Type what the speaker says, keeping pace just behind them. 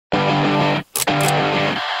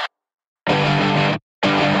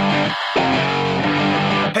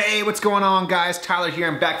what's going on, guys? Tyler here.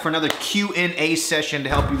 I'm back for another Q&A session to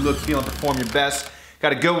help you look, feel, and perform your best.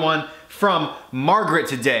 Got a good one from Margaret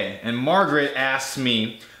today. And Margaret asks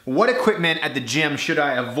me, what equipment at the gym should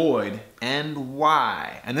I avoid and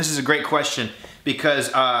why? And this is a great question because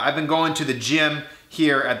I've been going to the gym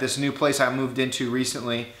here at this new place I moved into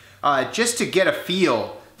recently just to get a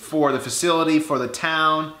feel for the facility, for the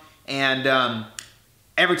town, and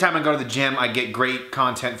every time I go to the gym, I get great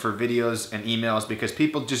content for videos and emails because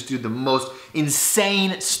people just do the most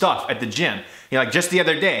insane stuff at the gym. You know, like just the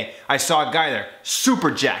other day, I saw a guy there,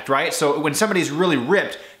 super jacked, right? So when somebody's really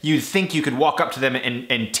ripped, you'd think you could walk up to them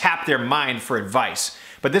and tap their mind for advice.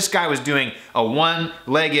 But this guy was doing a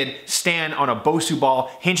one-legged stand on a Bosu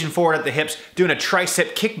ball, hinging forward at the hips, doing a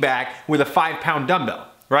tricep kickback with a 5-pound dumbbell,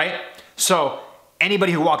 right? So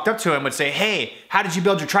anybody who walked up to him would say, hey, how did you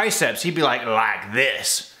build your triceps? He'd be like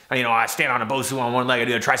this. You know, I stand on a Bosu on one leg, I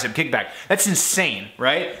do a tricep kickback. That's insane,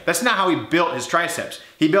 right? That's not how he built his triceps.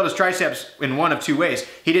 He built his triceps in one of two ways.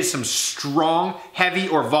 He did some strong, heavy,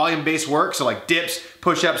 or volume-based work, so like dips,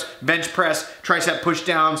 push-ups, bench press, tricep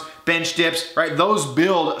push-downs, bench dips, right? Those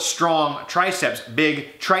build strong triceps,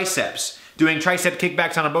 big triceps. Doing tricep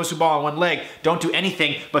kickbacks on a Bosu ball on one leg, don't do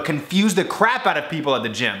anything but confuse the crap out of people at the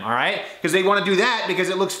gym, all right? Because they want to do that because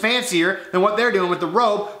it looks fancier than what they're doing with the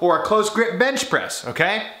rope or a close grip bench press,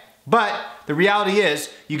 okay? But the reality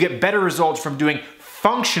is you get better results from doing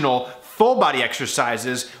functional full body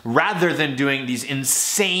exercises rather than doing these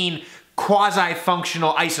insane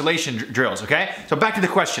quasi-functional isolation drills, okay? So back to the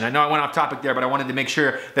question. I know I went off topic there, but I wanted to make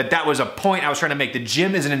sure that that was a point I was trying to make. The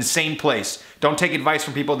gym is an insane place. Don't take advice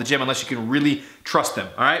from people at the gym unless you can really trust them,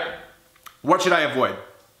 all right? What should I avoid?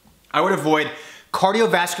 I would avoid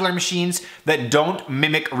cardiovascular machines that don't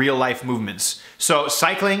mimic real life movements. So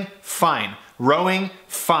cycling, fine. Rowing,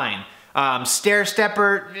 fine. Stair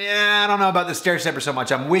stepper, yeah, I don't know about the stair stepper so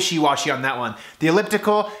much. I'm wishy-washy on that one. The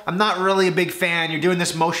elliptical, I'm not really a big fan. You're doing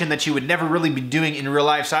this motion that you would never really be doing in real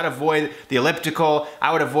life, so I'd avoid the elliptical.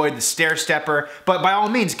 I would avoid the stair stepper. But by all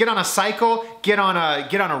means, get on a cycle, get on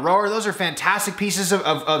a rower. Those are fantastic pieces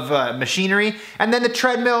of machinery. And then the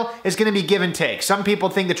treadmill is gonna be give and take. Some people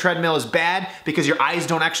think the treadmill is bad because your eyes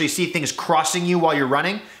don't actually see things crossing you while you're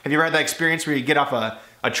running. Have you ever had that experience where you get off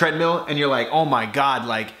a treadmill and you're like, oh my God,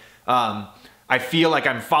 like, I feel like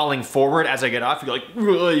I'm falling forward as I get off. You're like,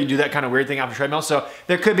 ugh, you do that kind of weird thing off a treadmill. So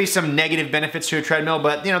there could be some negative benefits to a treadmill,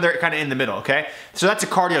 but you know, they're kind of in the middle, okay? So that's the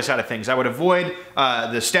cardio side of things. I would avoid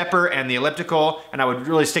the stepper and the elliptical, and I would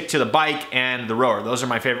really stick to the bike and the rower. Those are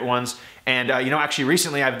my favorite ones. And you know, actually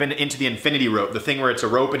recently I've been into the infinity rope, the thing where it's a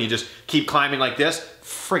rope and you just keep climbing like this.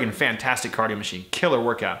 Friggin' fantastic cardio machine, killer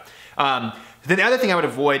workout. The other thing I would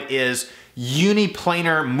avoid is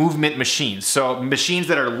uniplanar movement machines. So machines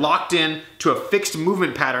that are locked in to a fixed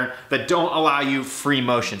movement pattern that don't allow you free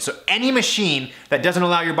motion. So any machine that doesn't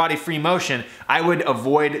allow your body free motion, I would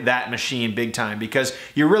avoid that machine big time because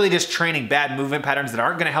you're really just training bad movement patterns that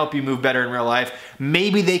aren't gonna help you move better in real life.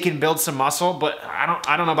 Maybe they can build some muscle, but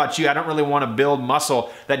I don't know about you, I don't really wanna build muscle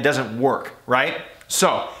that doesn't work, right?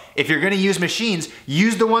 So if you're gonna use machines,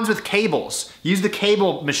 use the ones with cables. Use the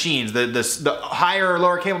cable machines, the higher or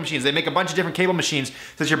lower cable machines. They make a bunch of different cable machines so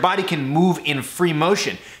that your body can move in free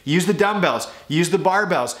motion. Use the dumbbells, use the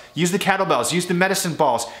barbells, use the kettlebells, use the medicine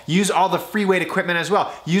balls, use all the free weight equipment as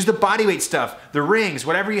well. Use the bodyweight stuff, the rings,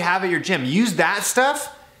 whatever you have at your gym. Use that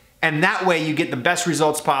stuff, and that way you get the best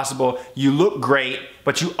results possible. You look great,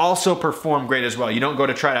 but you also perform great as well. You don't go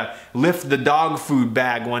to try to lift the dog food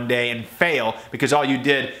bag one day and fail because all you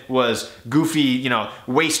did was goofy, you know,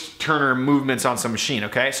 waist turner movements on some machine,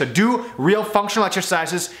 okay? So do real functional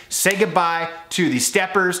exercises, say goodbye to the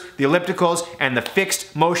steppers, the ellipticals, and the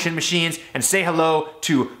fixed motion machines, and say hello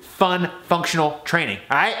to fun, functional training,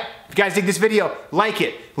 all right? If you guys dig this video, like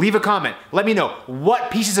it, leave a comment. Let me know, what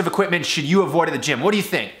pieces of equipment should you avoid at the gym? What do you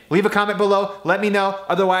think? Leave a comment below, let me know.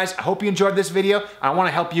 Otherwise, I hope you enjoyed this video. I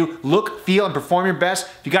wanna help you look, feel, and perform your best.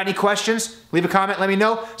 If you got any questions, leave a comment, let me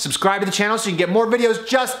know. Subscribe to the channel so you can get more videos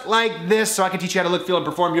just like this so I can teach you how to look, feel, and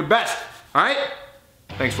perform your best. All right?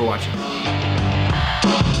 Thanks for watching.